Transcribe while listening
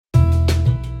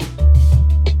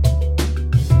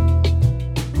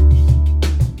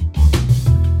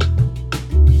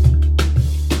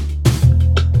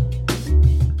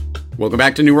Welcome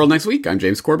back to New World Next Week. I'm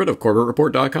James Corbett of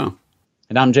CorbettReport.com.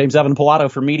 And I'm James Evan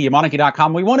Pilato from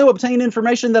MediaMonarchy.com. We want to obtain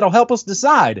information that'll help us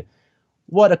decide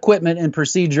what equipment and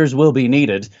procedures will be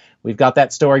needed. We've got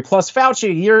that story. Plus,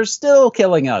 Fauci, you're still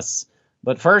killing us.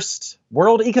 But first,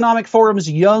 World Economic Forum's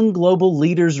Young Global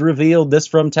Leaders revealed this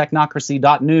from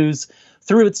Technocracy.news.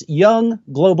 Through its Young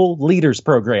Global Leaders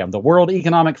program, the World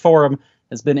Economic Forum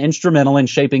has been instrumental in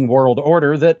shaping world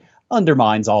order that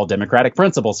undermines all democratic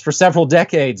principles. For several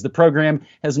decades, the program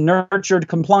has nurtured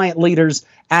compliant leaders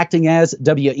acting as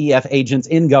WEF agents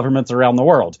in governments around the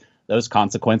world. Those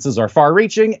consequences are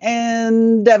far-reaching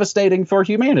and devastating for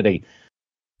humanity.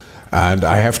 And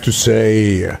I have to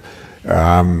say,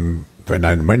 when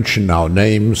I mention now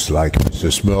names like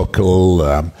Mrs.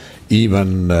 Merkel,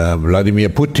 even Vladimir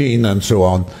Putin and so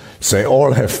on, they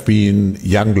all have been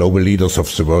young global leaders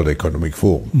of the World Economic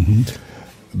Forum. Mm-hmm.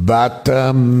 But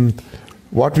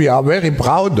what we are very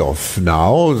proud of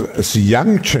now, the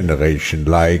young generation,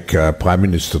 like Prime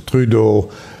Minister Trudeau,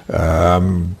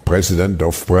 President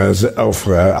of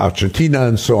Argentina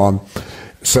and so on,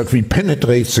 that we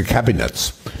penetrate the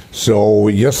cabinets. So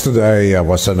yesterday I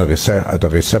was at a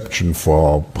reception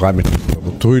for Prime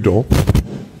Minister Trudeau,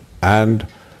 and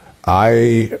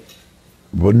I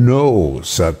know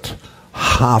that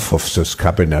half of this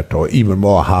cabinet, or even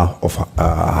more half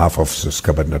of this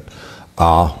cabinet,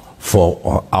 are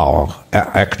for our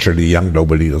actually young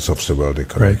global leaders of the World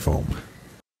Economic Forum.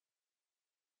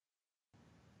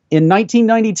 In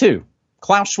 1992,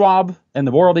 Klaus Schwab and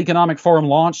the World Economic Forum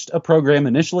launched a program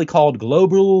initially called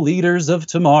Global Leaders of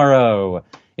Tomorrow.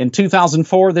 In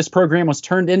 2004, this program was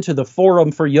turned into the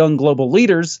Forum for Young Global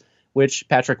Leaders, which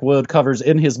Patrick Wood covers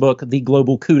in his book, The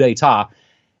Global Coup d'Etat.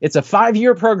 It's a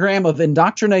 5-year program of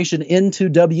indoctrination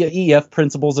into WEF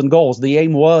principles and goals. The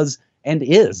aim was, and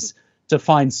is, to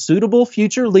find suitable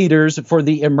future leaders for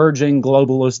the emerging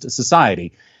globalist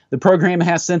society. The program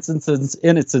has, since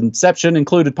in its inception,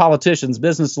 included politicians,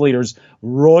 business leaders,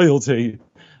 royalty,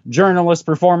 journalists,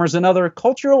 performers, and other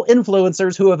cultural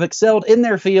influencers who have excelled in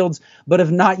their fields but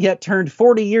have not yet turned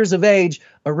 40 years of age,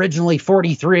 originally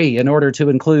 43, in order to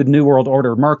include New World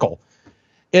Order Merkel.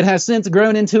 It has since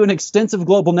grown into an extensive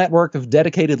global network of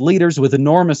dedicated leaders with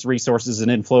enormous resources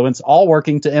and influence, all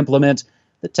working to implement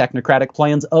the technocratic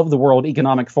plans of the World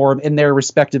Economic Forum in their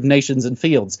respective nations and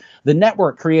fields. The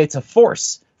network creates a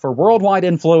force for worldwide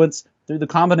influence through the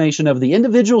combination of the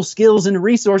individual skills and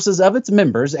resources of its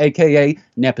members, aka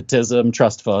nepotism,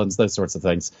 trust funds, those sorts of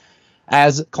things.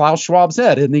 As Klaus Schwab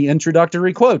said in the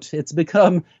introductory quote, it's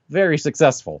become very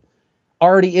successful.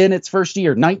 Already in its first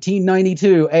year,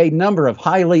 1992, a number of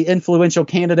highly influential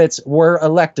candidates were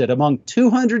elected. Among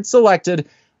 200 selected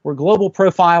were global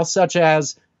profiles such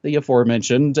as the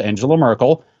aforementioned Angela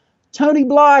Merkel, Tony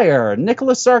Blair,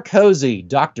 Nicolas Sarkozy,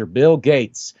 Dr. Bill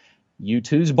Gates,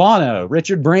 U2's Bono,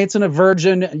 Richard Branson of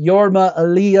Virgin, Jorma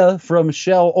Olia from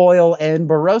Shell Oil, and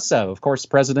Barroso, of course,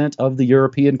 president of the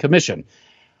European Commission.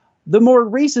 The more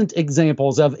recent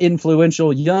examples of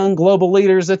influential young global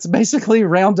leaders, it's basically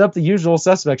round up the usual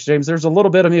suspects, James. There's a little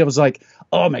bit of me that was like,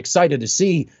 oh, I'm excited to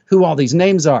see who all these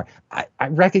names are. I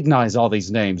recognize all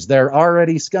these names. They're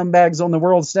already scumbags on the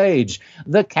world stage.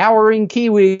 The cowering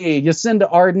Kiwi,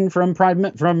 Jacinda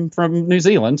Ardern from New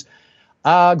Zealand,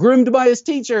 groomed by his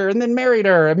teacher and then married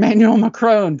her, Emmanuel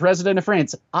Macron, president of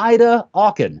France, Ida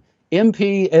Auken,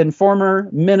 MP and former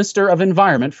Minister of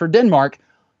Environment for Denmark,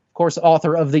 of course,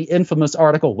 author of the infamous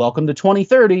article, Welcome to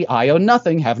 2030, I own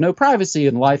nothing, have no privacy,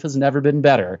 and life has never been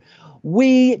better.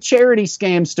 We charity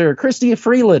scamster, Chrystia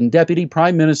Freeland, Deputy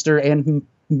Prime Minister and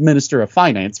Minister of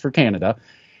Finance for Canada.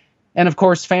 And, of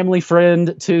course, family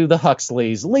friend to the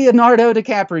Huxleys, Leonardo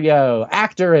DiCaprio,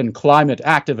 actor and climate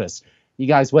activist. You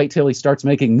guys wait till he starts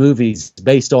making movies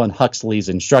based on Huxley's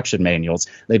instruction manuals.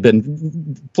 They've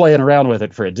been playing around with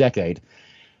it for a decade.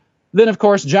 Then, of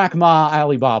course, Jack Ma,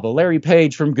 Alibaba, Larry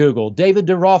Page from Google, David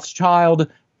de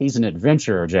Rothschild, he's an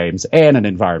adventurer, James, and an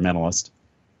environmentalist,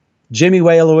 Jimmy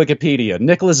Whale of Wikipedia,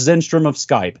 Nicholas Zenstrom of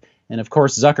Skype, and, of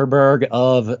course, Zuckerberg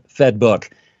of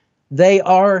FedBook. They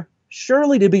are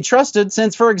surely to be trusted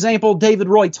since, for example, David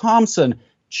Roy Thompson,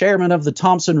 chairman of the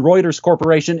Thomson Reuters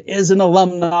Corporation, is an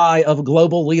alumni of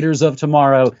Global Leaders of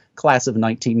Tomorrow, class of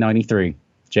 1993.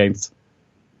 James?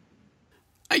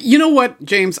 You know what,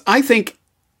 James? I think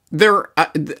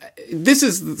this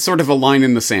is sort of a line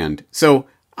in the sand. So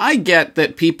I get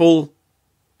that people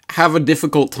have a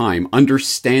difficult time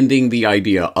understanding the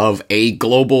idea of a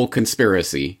global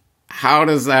conspiracy. How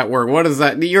does that work? What is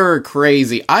that? You're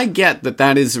crazy. I get that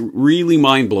that is really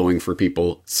mind-blowing for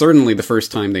people, certainly the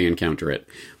first time they encounter it.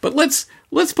 But let's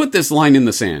put this line in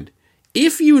the sand.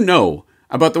 If you know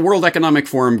about the World Economic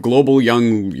Forum Global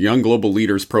Young Global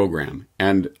Leaders Program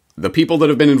and the people that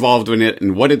have been involved in it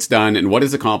and what it's done and what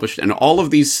it's accomplished and all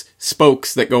of these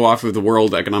spokes that go off of the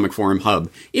World Economic Forum hub.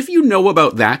 If you know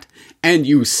about that and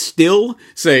you still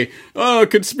say, oh,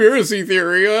 conspiracy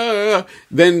theory,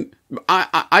 then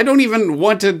I don't even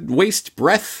want to waste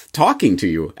breath talking to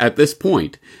you at this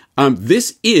point.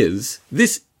 This is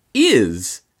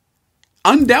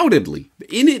undoubtedly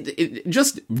in it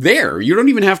just there. You don't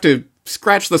even have to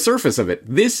scratch the surface of it.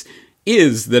 This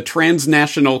is the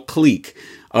transnational clique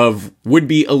of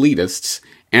would-be elitists,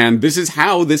 and this is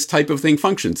how this type of thing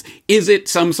functions. Is it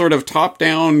some sort of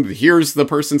top-down, here's the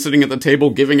person sitting at the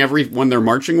table giving everyone their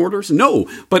marching orders? No,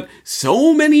 but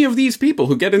so many of these people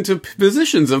who get into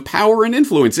positions of power and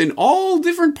influence in all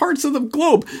different parts of the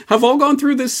globe have all gone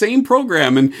through this same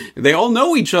program, and they all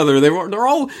know each other. They're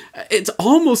all, it's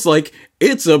almost like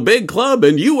it's a big club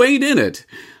and you ain't in it.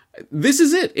 This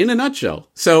is it in a nutshell.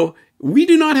 So we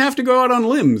do not have to go out on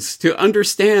limbs to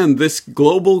understand this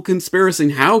global conspiracy.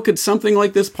 And how could something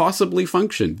like this possibly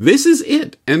function? This is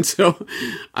it. And so,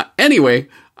 anyway,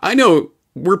 I know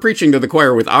we're preaching to the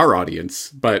choir with our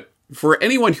audience, but for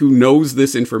anyone who knows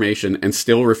this information and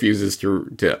still refuses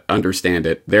to understand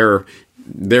it, they're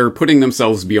putting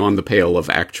themselves beyond the pale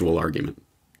of actual argument.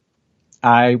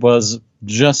 I was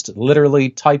just literally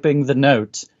typing the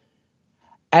note.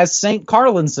 As St.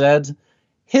 Carlin said,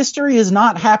 history is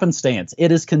not happenstance.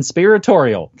 It is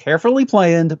conspiratorial, carefully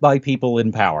planned by people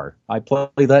in power. I play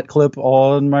that clip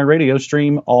on my radio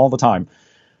stream all the time.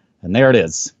 And there it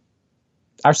is.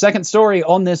 Our second story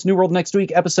on this New World Next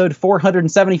Week, episode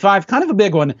 475, kind of a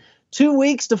big one. 2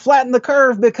 weeks to flatten the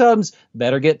curve becomes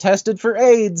better get tested for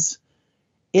AIDS.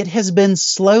 It has been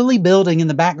slowly building in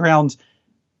the background,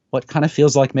 what kind of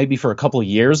feels like maybe for a couple of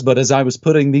years, but as I was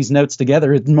putting these notes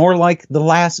together, it's more like the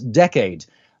last decade.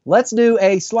 Let's do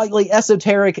a slightly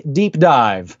esoteric deep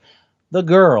dive. The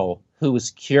girl who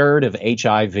was cured of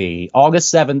HIV.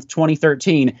 August 7th,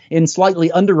 2013. In slightly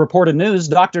underreported news,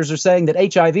 doctors are saying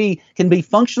that HIV can be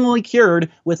functionally cured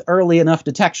with early enough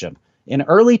detection. In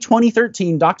early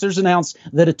 2013, doctors announced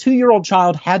that a 2-year-old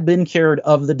child had been cured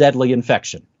of the deadly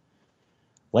infection.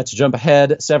 Let's jump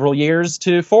ahead several years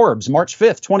to Forbes, March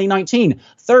 5th, 2019.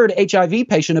 Third HIV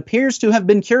patient appears to have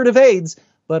been cured of AIDS,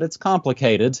 but it's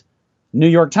complicated. New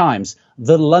York Times,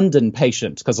 the London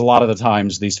patient, because a lot of the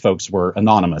times these folks were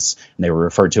anonymous, and they were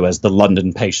referred to as the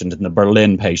London patient and the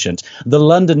Berlin patient. The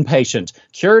London patient,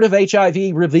 cured of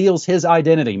HIV, reveals his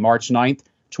identity, March 9th,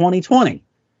 2020.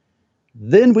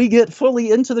 Then we get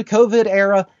fully into the COVID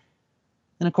era,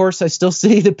 and of course I still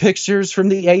see the pictures from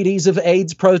the 80s of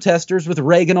AIDS protesters with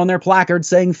Reagan on their placard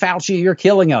saying, Fauci, you're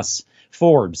killing us.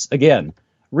 Forbes, again,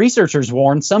 researchers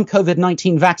warn some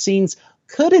COVID-19 vaccines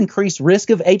could increase risk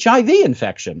of HIV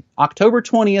infection. October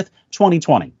 20th,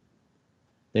 2020.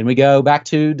 Then we go back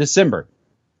to December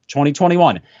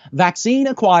 2021.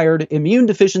 Vaccine-acquired immune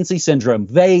deficiency syndrome,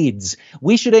 VAIDS.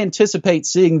 We should anticipate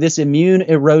seeing this immune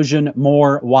erosion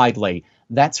more widely.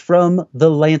 That's from the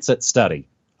Lancet study.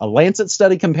 A Lancet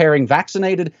study comparing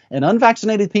vaccinated and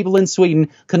unvaccinated people in Sweden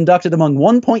conducted among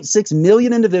 1.6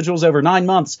 million individuals over 9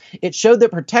 months. It showed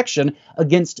that protection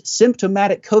against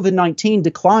symptomatic COVID-19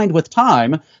 declined with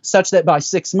time, such that by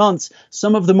 6 months,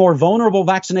 some of the more vulnerable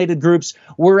vaccinated groups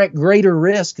were at greater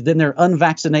risk than their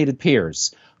unvaccinated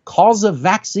peers. Cause of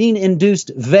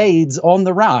vaccine-induced VAIDS on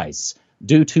the rise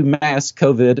due to mass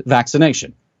COVID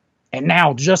vaccination. And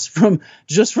now, just from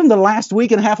the last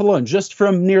week and a half alone, just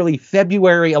from nearly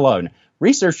February alone,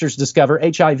 researchers discover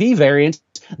HIV variant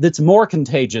that's more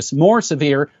contagious, more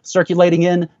severe, circulating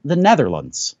in the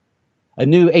Netherlands. A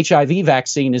new HIV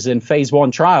vaccine is in phase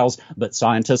 1 trials, but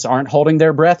scientists aren't holding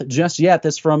their breath just yet.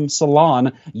 This from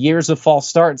Salon. Years of false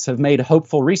starts have made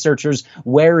hopeful researchers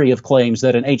wary of claims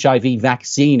that an HIV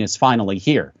vaccine is finally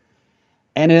here.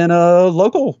 And in a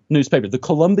local newspaper, the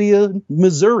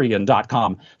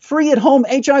ColumbiaMissourian.com, free at-home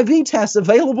HIV tests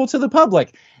available to the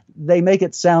public. They make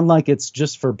it sound like it's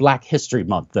just for Black History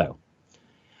Month, though.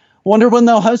 Wonder when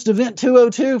they'll host Event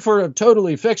 202 for a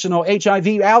totally fictional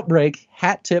HIV outbreak.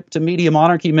 Hat tip to Media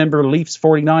Monarchy member Leafs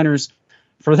 49ers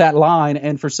for that line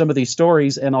and for some of these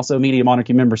stories, and also Media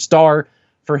Monarchy member Star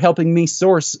for helping me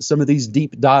source some of these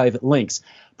deep dive links.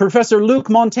 Professor Luc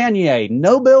Montagnier,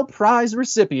 Nobel Prize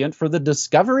recipient for the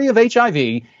discovery of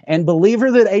HIV and believer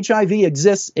that HIV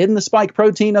exists in the spike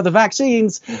protein of the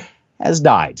vaccines, has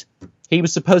died. He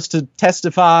was supposed to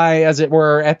testify, as it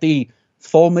were, at the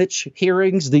Fulmich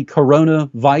hearings, the Corona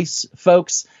Vice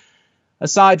folks.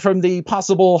 Aside from the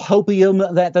possible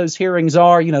hopium that those hearings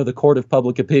are, the court of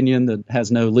public opinion that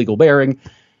has no legal bearing,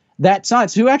 that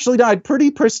scientist, who actually died,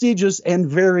 pretty prestigious and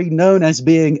very known as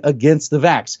being against the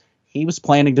vax. He was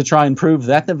planning to try and prove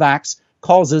that the vax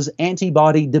causes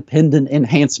antibody-dependent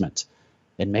enhancement.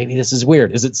 And maybe this is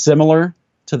weird. Is it similar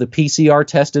to the PCR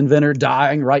test inventor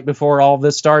dying right before all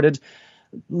this started?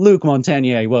 Luc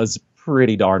Montagnier was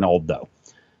pretty darn old, though.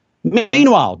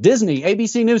 Meanwhile, Disney,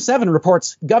 ABC News 7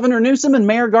 reports Governor Newsom and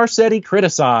Mayor Garcetti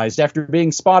criticized after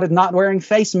being spotted not wearing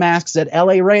face masks at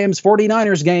LA Rams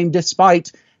 49ers game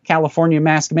despite California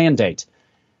mask mandate.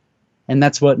 And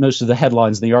that's what most of the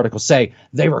headlines in the article say.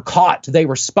 They were caught. They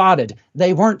were spotted.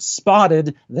 They weren't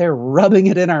spotted. They're rubbing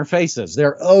it in our faces.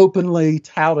 They're openly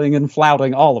touting and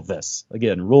flouting all of this.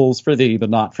 Again, rules for thee, but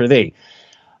not for thee.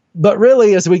 But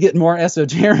really, as we get more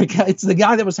esoteric, it's the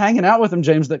guy that was hanging out with him,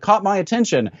 James, that caught my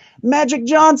attention. Magic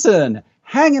Johnson,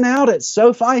 hanging out at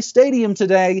SoFi Stadium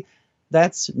today.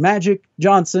 That's Magic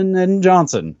Johnson and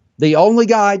Johnson, the only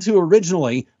guy to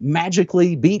originally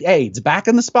magically beat AIDS, back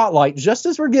in the spotlight, just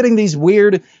as we're getting these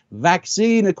weird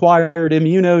vaccine-acquired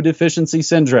immunodeficiency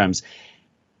syndromes,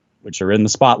 which are in the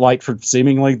spotlight for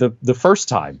seemingly the first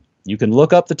time. You can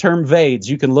look up the term VAIDS.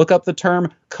 You can look up the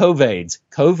term COVAIDS,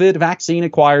 COVID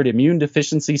Vaccine-Acquired Immune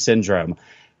Deficiency Syndrome.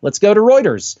 Let's go to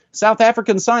Reuters. South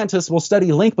African scientists will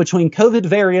study link between COVID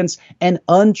variants and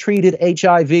untreated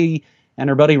HIV. And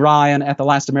our buddy Ryan at The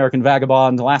Last American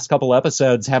Vagabond, the last couple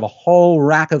episodes, have a whole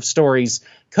rack of stories.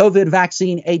 COVID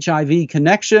vaccine HIV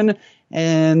connection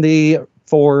and the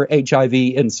 4 HIV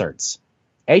inserts.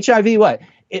 HIV what?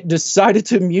 It decided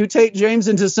to mutate, James,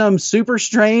 into some super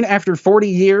strain after 40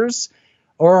 years?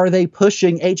 Or are they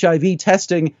pushing HIV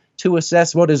testing to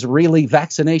assess what is really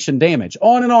vaccination damage?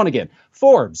 On and on again.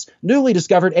 Forbes, newly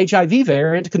discovered HIV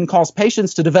variant can cause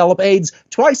patients to develop AIDS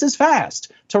twice as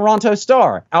fast. Toronto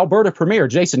Star, Alberta Premier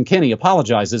Jason Kenney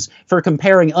apologizes for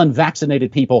comparing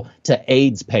unvaccinated people to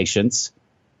AIDS patients.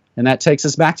 And that takes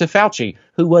us back to Fauci,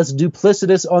 who was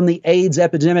duplicitous on the AIDS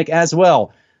epidemic as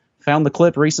well. Found the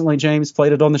clip recently, James,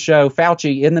 played it on the show.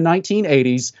 Fauci in the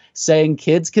 1980s saying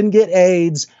kids can get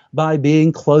AIDS by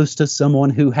being close to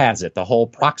someone who has it. The whole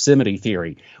proximity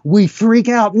theory. We freak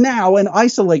out now and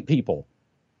isolate people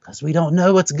because we don't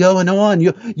know what's going on.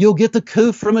 You'll get the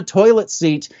coof from a toilet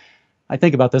seat. I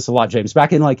think about this a lot, James.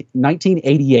 Back in like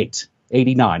 1988,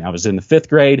 89, I was in the 5th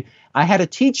grade. I had a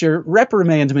teacher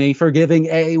reprimand me for giving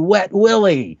a wet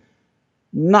willy.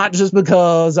 Not just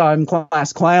because I'm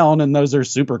class clown and those are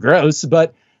super gross,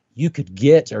 but you could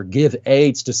get or give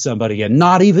AIDS to somebody and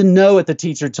not even know it, the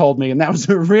teacher told me. And that was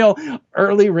a real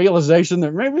early realization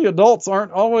that maybe adults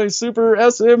aren't always super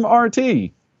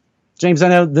SMRT. James, I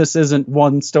know this isn't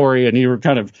one story and you were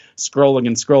kind of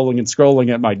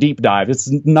scrolling at my deep dive.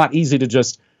 It's not easy to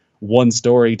just one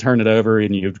story, turn it over,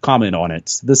 and you comment on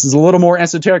it. This is a little more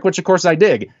esoteric, which of course I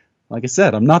dig. Like I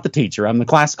said, I'm not the teacher. I'm the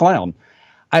class clown.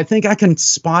 I think I can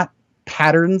spot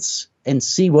patterns and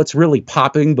see what's really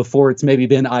popping before it's maybe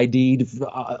been ID'd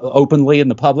openly in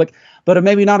the public, but I'm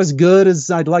maybe not as good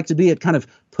as I'd like to be at kind of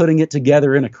putting it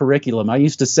together in a curriculum. I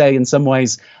used to say in some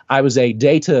ways I was a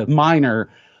data miner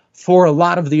for a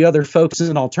lot of the other folks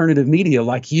in alternative media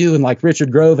like you and like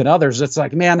Richard Grove and others. It's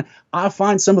like, man, I'll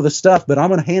find some of the stuff, but I'm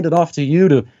going to hand it off to you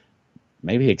to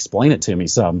maybe explain it to me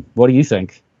some. What do you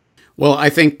think? Well, I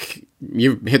think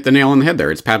you hit the nail on the head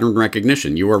there. It's pattern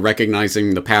recognition. You are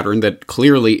recognizing the pattern that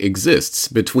clearly exists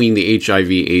between the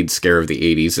HIV/AIDS scare of the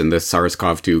 80s and the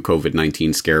SARS-CoV-2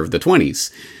 COVID-19 scare of the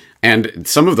 20s. And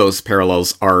some of those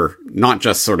parallels are not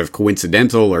just sort of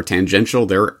coincidental or tangential.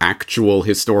 They're actual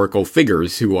historical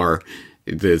figures who are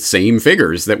the same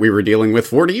figures that we were dealing with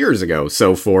 40 years ago.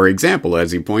 So, for example,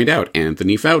 as you point out,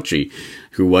 Anthony Fauci,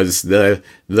 who was the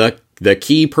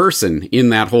key person in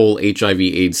that whole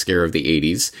HIV/AIDS scare of the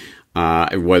 80s,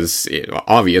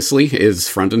 is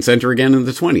front and center again in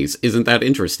the 20s. Isn't that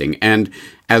interesting? And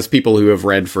as people who have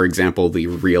read, for example, The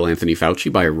Real Anthony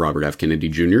Fauci by Robert F. Kennedy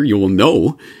Jr., you will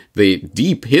know the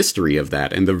deep history of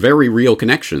that and the very real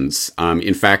connections.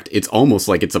 In fact, it's almost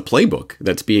like it's a playbook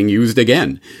that's being used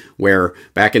again, where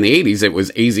back in the 80s, it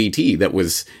was AZT that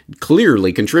was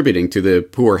clearly contributing to the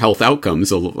poor health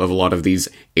outcomes of a lot of these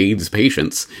AIDS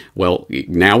patients. Well,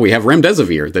 now we have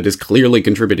remdesivir that is clearly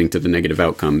contributing to the negative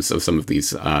outcomes of some of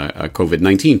these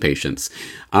COVID-19 patients.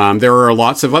 There are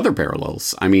lots of other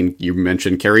parallels. I mean, you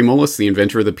mentioned Kerry Mullis, the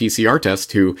inventor of the PCR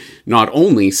test, who not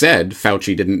only said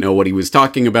Fauci didn't know what he was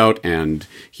talking about and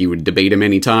he would debate him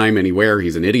anytime, anywhere,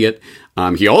 he's an idiot.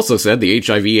 He also said the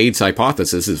HIV/AIDS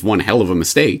hypothesis is one hell of a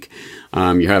mistake.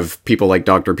 You have people like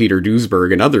Dr. Peter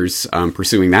Duesberg and others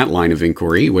pursuing that line of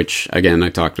inquiry, which, again, I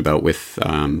talked about with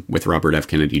Robert F.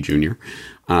 Kennedy Jr.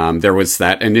 There was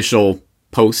that initial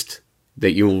post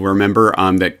that you will remember,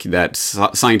 that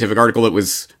scientific article that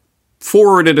was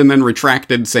forwarded and then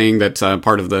retracted, saying that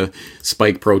part of the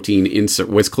spike protein insert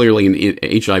was clearly an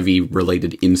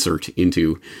HIV-related insert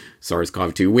into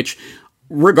SARS-CoV-2, which,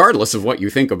 regardless of what you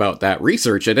think about that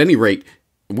research, at any rate,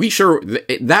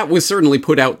 that was certainly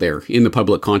put out there in the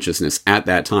public consciousness at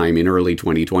that time in early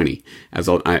 2020. As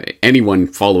anyone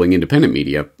following independent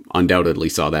media undoubtedly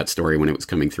saw that story when it was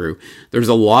coming through. There's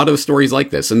a lot of stories like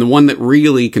this, and the one that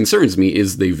really concerns me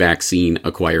is the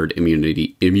vaccine-acquired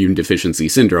immune deficiency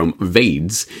syndrome,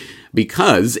 VAIDS,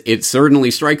 because it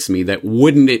certainly strikes me that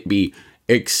wouldn't it be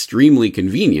extremely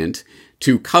convenient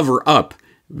to cover up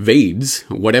VAIDS,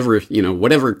 whatever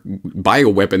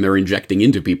bioweapon they're injecting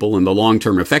into people and the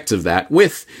long-term effects of that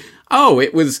with,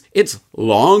 it's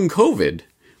long COVID,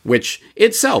 which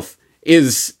itself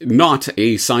is not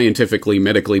a scientifically,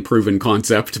 medically proven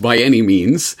concept by any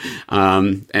means,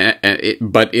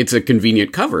 but it's a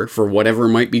convenient cover for whatever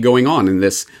might be going on in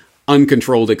this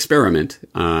uncontrolled experiment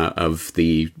of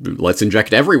the let's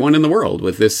inject everyone in the world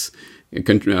with this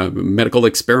medical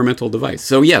experimental device.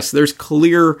 So yes, there's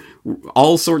clear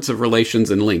all sorts of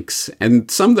relations and links, and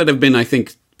some that have been, I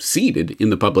think, seeded in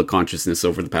the public consciousness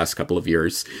over the past couple of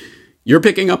years. You're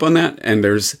picking up on that, and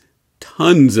there's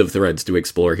tons of threads to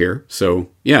explore here. So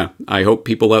yeah, I hope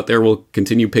people out there will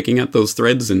continue picking at those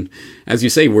threads. And as you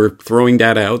say, we're throwing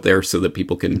data out there so that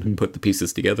people can put the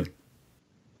pieces together.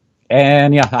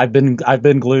 And yeah, I've been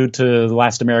glued to The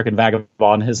Last American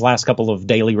Vagabond. His last couple of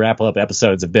daily wrap-up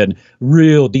episodes have been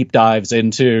real deep dives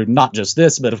into not just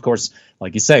this, but of course,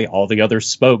 like you say, all the other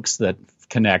spokes that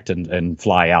connect and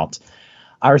fly out.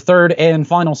 Our third and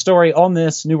final story on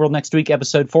this New World Next Week,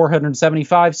 episode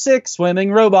 475, 6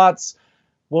 Swimming Robots.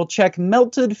 We'll check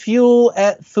melted fuel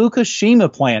at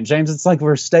Fukushima plant. James, it's like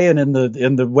we're staying in the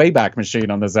Wayback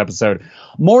Machine on this episode.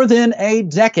 More than a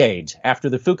decade after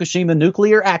the Fukushima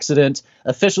nuclear accident,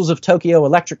 officials of Tokyo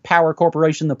Electric Power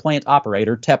Corporation, the plant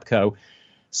operator, TEPCO,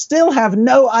 still have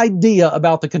no idea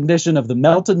about the condition of the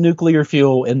melted nuclear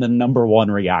fuel in the number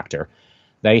 1 reactor.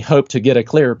 They hope to get a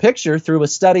clearer picture through a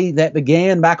study that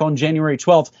began back on January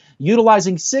 12th,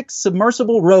 utilizing 6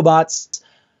 submersible robots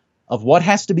of what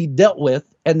has to be dealt with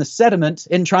and the sediment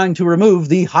in trying to remove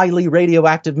the highly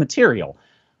radioactive material.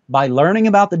 By learning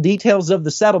about the details of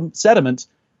the sediment,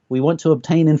 we want to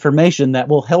obtain information that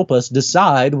will help us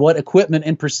decide what equipment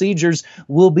and procedures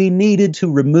will be needed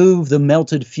to remove the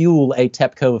melted fuel, a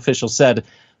TEPCO official said.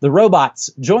 The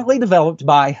robots, jointly developed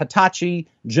by Hitachi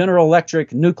General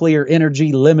Electric Nuclear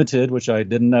Energy Limited, which I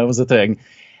didn't know was a thing,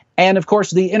 and of course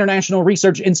the International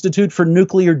Research Institute for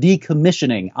Nuclear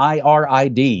Decommissioning,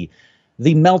 IRID.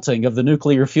 The melting of the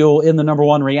nuclear fuel in the number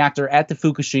 1 reactor at the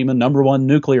Fukushima number 1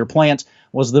 nuclear plant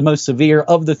was the most severe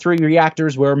of the 3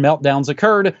 reactors where meltdowns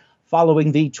occurred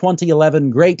following the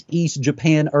 2011 Great East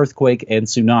Japan earthquake and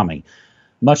tsunami.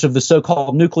 Much of the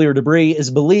so-called nuclear debris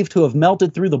is believed to have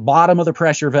melted through the bottom of the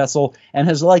pressure vessel and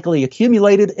has likely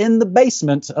accumulated in the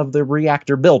basement of the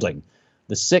reactor building.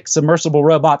 The 6 submersible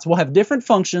robots will have different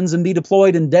functions and be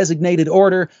deployed in designated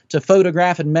order to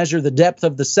photograph and measure the depth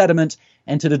of the sediment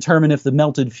and to determine if the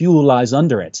melted fuel lies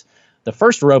under it. The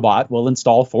first robot will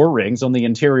install 4 rings on the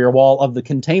interior wall of the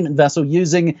containment vessel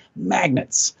using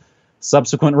magnets.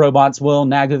 Subsequent robots will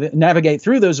navigate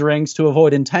through those rings to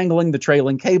avoid entangling the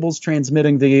trailing cables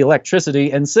transmitting the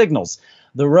electricity and signals.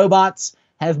 The robots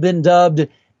have been dubbed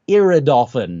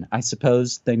Iridolphin. I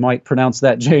suppose they might pronounce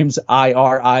that, James,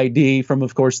 IRID, from,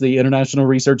 of course, the International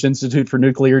Research Institute for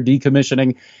Nuclear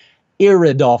Decommissioning.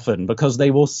 Iridolphin, because they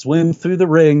will swim through the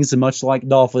rings much like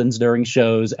dolphins during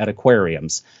shows at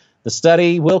aquariums. The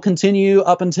study will continue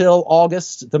up until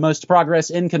August. The most progress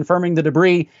in confirming the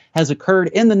debris has occurred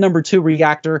in the number 2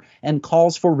 reactor and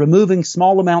calls for removing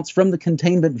small amounts from the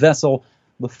containment vessel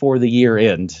before the year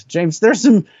end. James, there's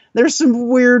some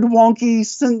weird, wonky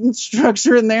sentence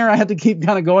structure in there. I had to keep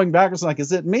kind of going back. It's like,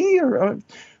 is it me? Or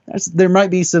there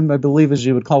might be some, I believe, as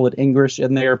you would call it, English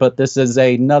in there. But this is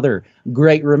another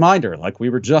great reminder, like we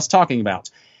were just talking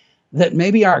about, that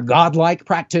maybe our godlike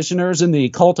practitioners in the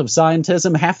cult of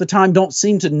scientism half the time don't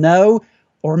seem to know,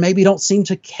 or maybe don't seem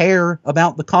to care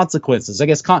about the consequences. I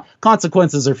guess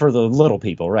consequences are for the little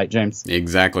people, right, James?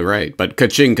 Exactly right. But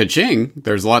ka-ching, ka-ching,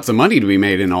 there's lots of money to be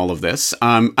made in all of this.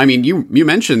 I mean, you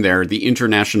mentioned there the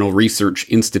International Research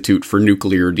Institute for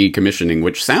Nuclear Decommissioning,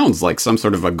 which sounds like some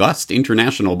sort of august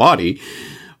international body.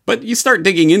 But you start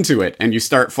digging into it, and you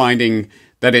start finding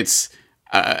that it's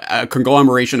a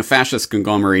conglomeration, a fascist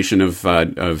conglomeration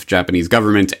of Japanese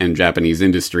government and Japanese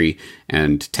industry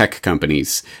and tech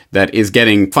companies that is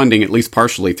getting funding, at least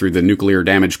partially, through the Nuclear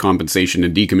Damage Compensation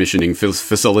and Decommissioning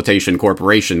Facilitation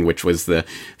Corporation, which was the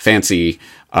fancy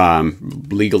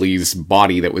legalese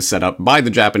body that was set up by the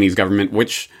Japanese government,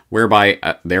 whereby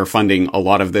they're funding a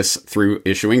lot of this through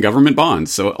issuing government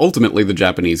bonds. So ultimately, the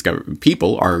Japanese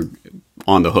people are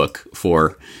on the hook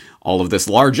for all of this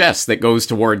largesse that goes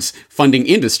towards funding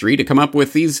industry to come up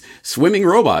with these swimming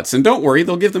robots. And don't worry,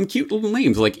 they'll give them cute little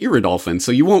names like Iridolphin,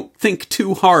 so you won't think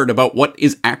too hard about what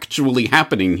is actually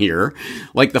happening here,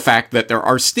 like the fact that there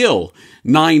are still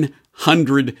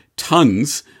 900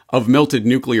 tons of melted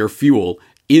nuclear fuel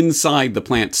inside the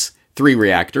plant's 3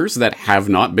 reactors that have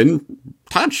not been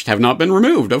touched, have not been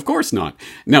removed. Of course not.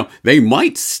 Now, they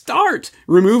might start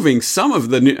removing some of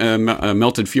the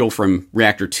melted fuel from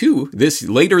reactor 2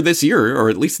 later this year, or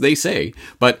at least they say.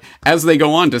 But as they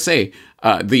go on to say,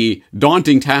 the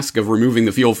daunting task of removing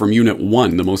the fuel from Unit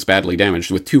 1, the most badly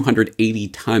damaged, with 280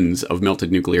 tons of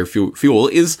melted nuclear fuel,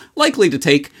 is likely to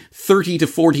take 30 to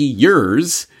 40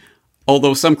 years.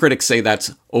 Although some critics say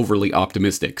that's overly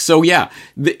optimistic. So yeah,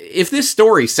 if this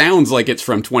story sounds like it's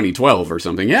from 2012 or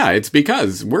something, yeah, it's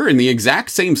because we're in the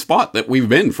exact same spot that we've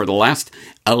been for the last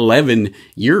 11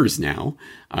 years now.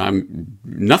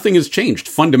 Nothing has changed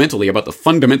fundamentally about the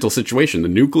fundamental situation.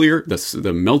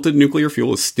 The melted nuclear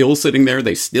fuel is still sitting there.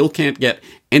 They still can't get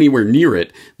anywhere near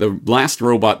it. The last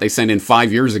robot they sent in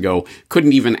 5 years ago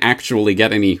couldn't even actually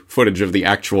get any footage of the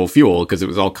actual fuel because it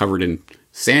was all covered in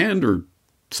sand or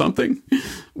something.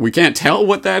 We can't tell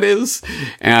what that is.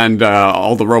 And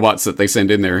all the robots that they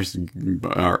send in there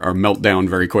are melt down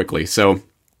very quickly. So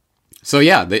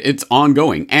yeah, it's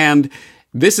ongoing. And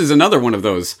this is another one of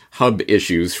those hub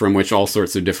issues from which all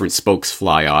sorts of different spokes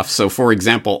fly off. So, for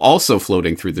example, also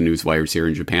floating through the news wires here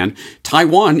in Japan,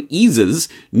 Taiwan eases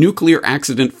nuclear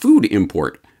accident food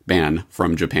import ban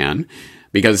from Japan.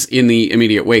 Because in the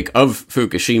immediate wake of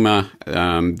Fukushima,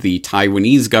 the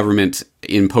Taiwanese government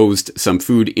imposed some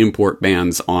food import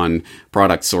bans on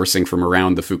products sourcing from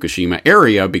around the Fukushima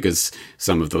area because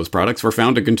some of those products were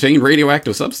found to contain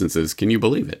radioactive substances. Can you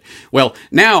believe it? Well,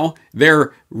 now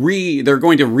they're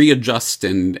going to readjust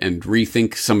and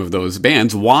rethink some of those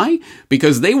bans. Why?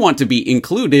 Because they want to be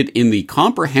included in the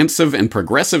Comprehensive and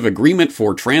Progressive Agreement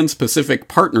for Trans-Pacific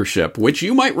Partnership, which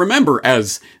you might remember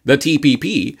as the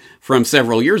TPP from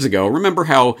several years ago. Remember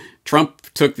how Trump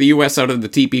took the U.S. out of the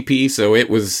TPP, so it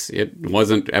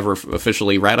wasn't ever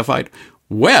officially ratified?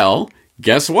 Well,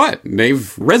 guess what?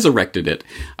 They've resurrected it.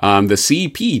 The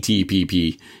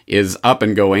CPTPP is up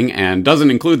and going and doesn't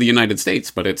include the United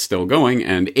States, but it's still going.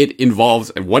 And it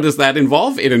involves, what does that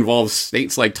involve? It involves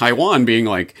states like Taiwan being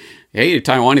like, hey,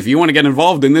 Taiwan, if you want to get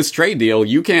involved in this trade deal,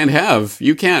 you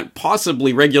can't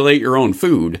possibly regulate your own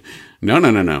food. No.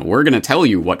 We're going to tell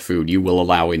you what food you will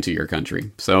allow into your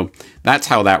country. So that's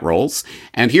how that rolls.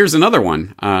 And here's another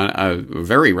one, a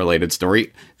very related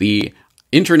story. The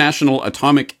International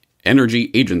Atomic Energy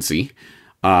Agency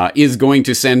is going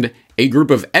to send a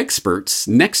group of experts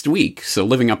next week, so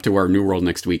living up to our New World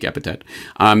Next Week epithet,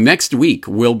 next week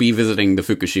we'll be visiting the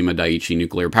Fukushima Daiichi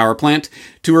nuclear power plant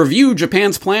to review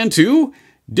Japan's plan to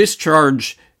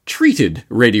discharge treated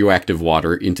radioactive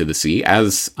water into the sea.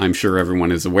 As I'm sure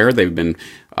everyone is aware, they've been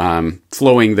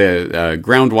flowing the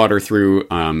groundwater through,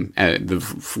 the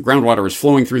groundwater is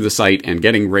flowing through the site and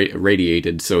getting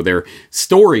radiated, so they're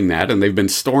storing that, and they've been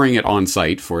storing it on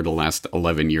site for the last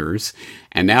 11 years.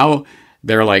 And now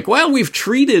they're like, well, we've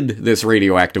treated this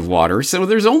radioactive water, so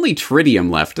there's only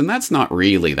tritium left, and that's not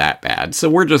really that bad, so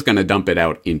we're just going to dump it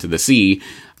out into the sea.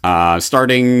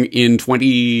 Starting in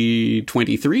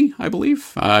 2023, I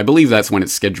believe. I believe that's when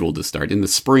it's scheduled to start, in the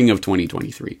spring of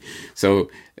 2023. So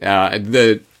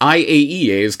the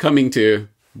IAEA is coming to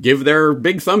give their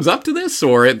big thumbs up to this,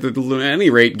 or at any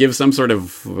rate, give some sort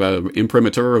of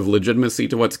imprimatur of legitimacy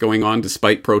to what's going on,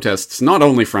 despite protests not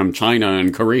only from China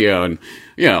and Korea, and,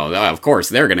 of course,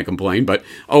 they're going to complain, but,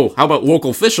 how about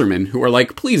local fishermen who are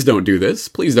like, please don't do this,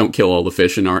 please don't kill all the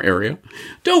fish in our area.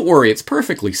 Don't worry, it's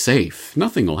perfectly safe,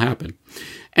 nothing will happen.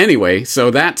 Anyway,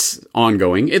 so that's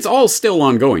ongoing. It's all still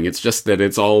ongoing, it's just that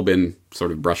it's all been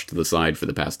sort of brushed to the side for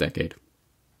the past decade.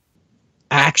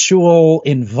 Actual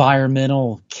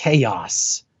environmental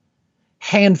chaos.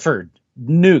 Hanford,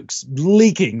 nukes,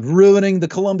 leaking, ruining the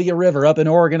Columbia River up in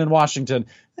Oregon and Washington.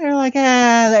 They're like, the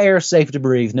air's safe to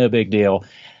breathe, no big deal.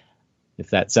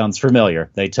 If that sounds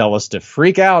familiar, they tell us to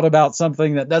freak out about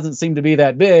something that doesn't seem to be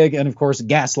that big, and of course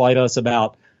gaslight us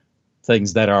about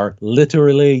things that are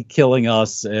literally killing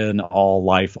us and all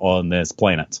life on this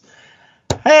planet.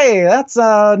 Hey, that's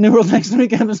New World Next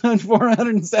Week, episode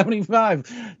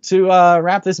 475. To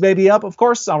wrap this baby up, of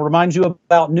course, I'll remind you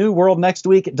about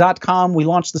newworldnextweek.com. We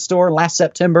launched the store last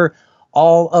September.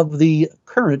 All of the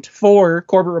current 4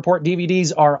 Corbett Report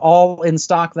DVDs are all in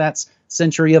stock. That's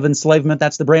Century of Enslavement.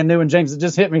 That's the brand new. And James, it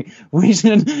just hit me. We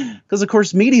should, because of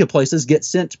course media places get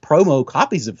sent promo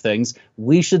copies of things.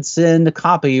 We should send a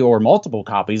copy or multiple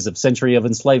copies of Century of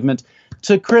Enslavement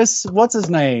to Chris, what's his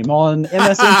name, on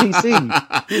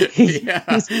MSNBC.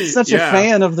 He's such a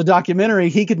fan of the documentary,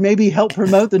 he could maybe help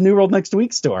promote the New World Next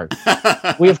Week store.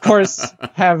 We, of course,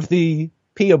 have the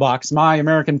P.O. Box, My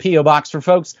American P.O. Box, for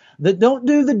folks that don't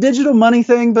do the digital money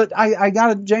thing. But I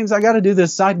gotta do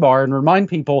this sidebar and remind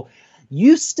people,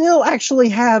 you still actually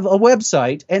have a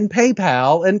website and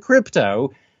PayPal and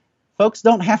crypto. Folks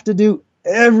don't have to do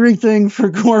everything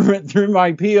for Corbett through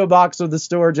my P.O. Box or the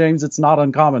store, James. It's not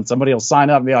uncommon. Somebody will sign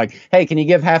up and be like, hey, can you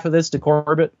give half of this to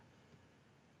Corbett?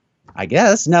 I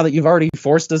guess, now that you've already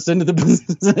forced us into the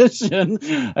position.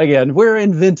 Again, we're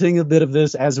inventing a bit of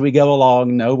this as we go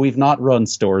along. No, we've not run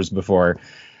stores before.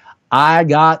 I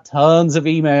got tons of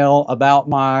email about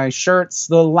my shirts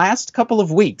the last couple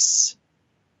of weeks.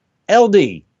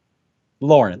 LD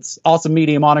Lawrence, awesome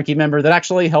Media Monarchy member that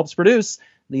actually helps produce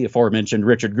the aforementioned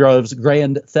Richard Groves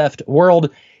Grand Theft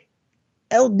World.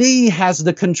 LD has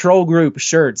the Control Group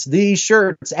shirts, the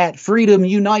shirts at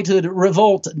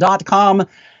freedomunitedrevolt.com.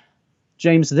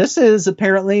 James, this is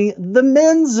apparently the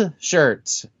men's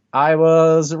shirt. I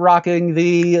was rocking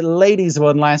the ladies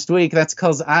one last week. That's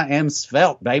because I am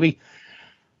svelte, baby.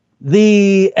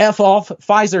 The F off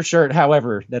Pfizer shirt,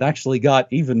 however, that actually got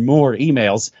even more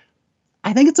emails.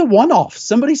 I think it's a one-off.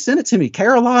 Somebody sent it to me.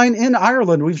 Caroline in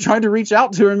Ireland. We've tried to reach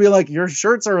out to her and be like, your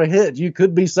shirts are a hit. You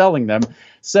could be selling them.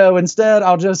 So instead,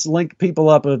 I'll just link people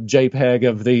up a JPEG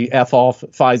of the F-off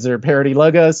Pfizer parody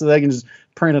logo so they can just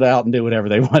print it out and do whatever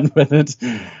they want with it.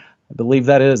 I believe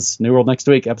that is New World Next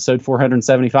Week, episode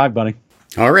 475, buddy.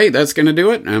 All right, that's going to do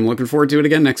it. I'm looking forward to it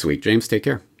again next week. James, take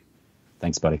care.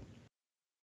 Thanks, buddy.